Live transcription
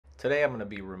Today I'm going to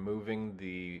be removing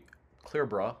the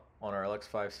Clearbra on our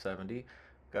LX570.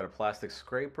 Got a plastic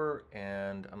scraper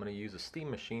and I'm going to use a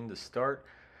steam machine to start.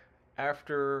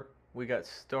 After we got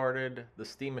started, the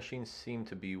steam machine seemed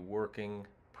to be working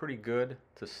pretty good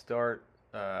to start,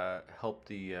 help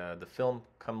the film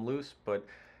come loose, but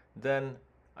then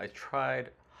I tried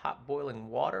hot boiling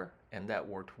water and that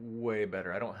worked way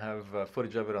better. I don't have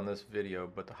footage of it on this video,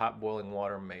 but the hot boiling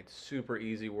water made super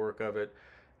easy work of it.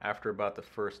 After about the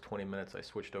first 20 minutes, I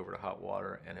switched over to hot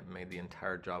water and it made the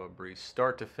entire job a breeze.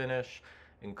 Start to finish,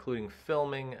 including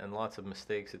filming and lots of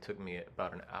mistakes. It took me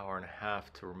about an hour and a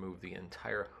half to remove the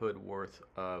entire hood worth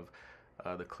of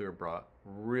the Clearbra.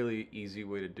 Really easy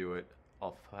way to do it.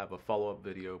 I'll have a follow-up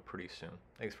video pretty soon.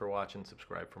 Thanks for watching.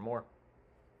 Subscribe for more.